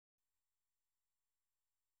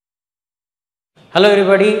Hello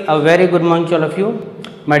everybody, a very good morning to all of you.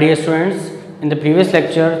 My dear students, in the previous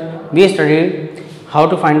lecture we studied how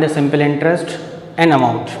to find the simple interest and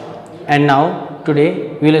amount, and now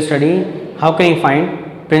today we will study how can you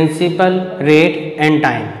find principal, rate and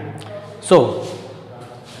time. So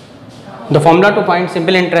the formula to find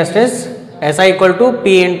simple interest is SI equal to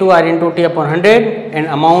P into R into T upon 100 and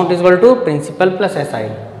amount is equal to principal plus SI.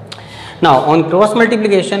 Now on cross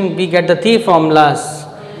multiplication we get the three formulas.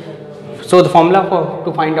 So the formula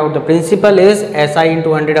to find out the principal is SI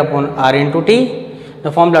into 100 upon R into T.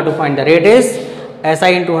 The formula to find the rate is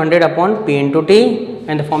SI into 100 upon P into T,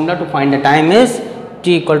 and the formula to find the time is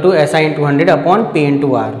T equal to SI into 100 upon P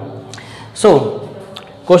into R. So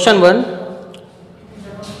question 1,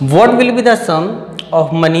 what will be the sum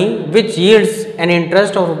of money which yields an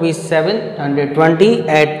interest of rupees 720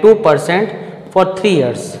 at 2% for 3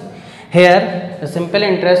 years? Here the simple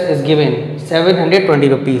interest is given 720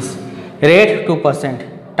 rupees. Rate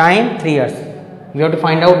 2%, time 3 years. We have to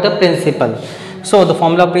find out the principal. So the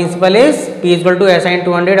formula of principal is P is equal to SI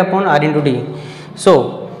into 100 upon R into T.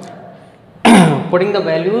 So putting the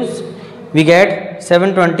values, we get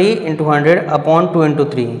 720 into 100 upon 2 into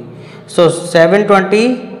 3. So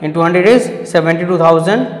 720 into 100 is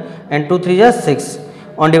 72,000 and 2 3 is 6.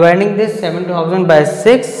 On dividing this 72,000 by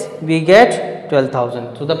 6, we get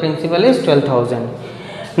 12,000. So the principal is 12,000.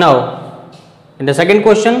 Now in the second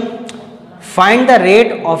question, find the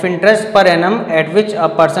rate of interest per annum at which a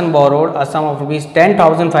person borrowed a sum of rupees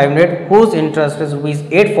 10,500 whose interest is rupees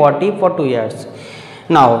 840 for 2 years.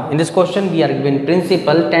 Now in this question we are given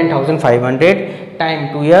principal 10,500,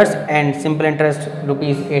 time 2 years and simple interest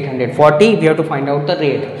rupees 840. We have to find out the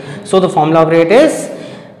rate. So the formula of rate is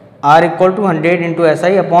R equal to 100 into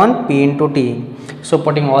SI upon P into T. So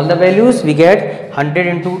putting all the values, we get 100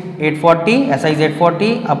 into 840, SI is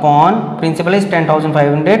 840 upon principal is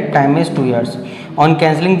 10,500, time is 2 years. On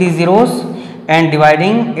cancelling these zeros and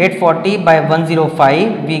dividing 840 by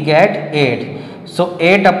 105, we get 8. So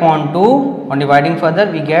 8 upon 2, on dividing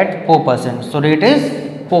further, we get 4%. So rate is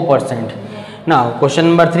 4%. Now question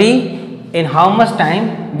number 3, in how much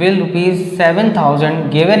time will rupees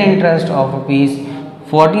 7,000 give an interest of rupees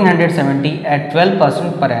 1470 at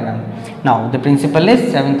 12% per annum? Now the principal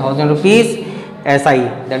is 7,000 rupees, SI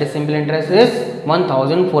that is simple interest is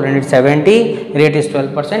 1,470, rate is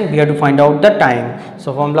 12%. We have to find out the time.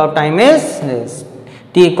 So formula of time is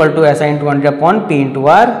T equal to SI into 100 upon P into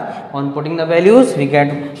R. On putting the values, we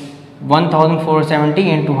get 1,470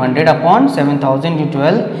 into 100 upon 7,000 into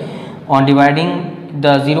 12. On dividing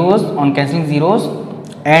the zeros, on cancelling zeros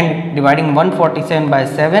and dividing 147 by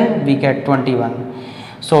 7, we get 21.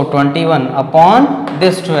 So 21 upon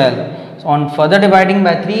this 12. So on further dividing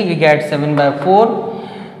by 3, we get 7 by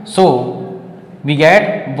 4. So we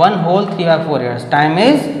get 1 whole 3 by 4 years. Time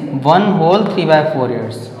is 1 whole 3 by 4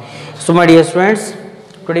 years. So my dear students,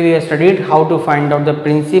 today we have studied how to find out the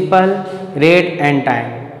principal, rate and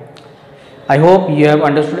time. I hope you have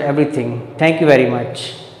understood everything. Thank you very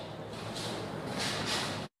much.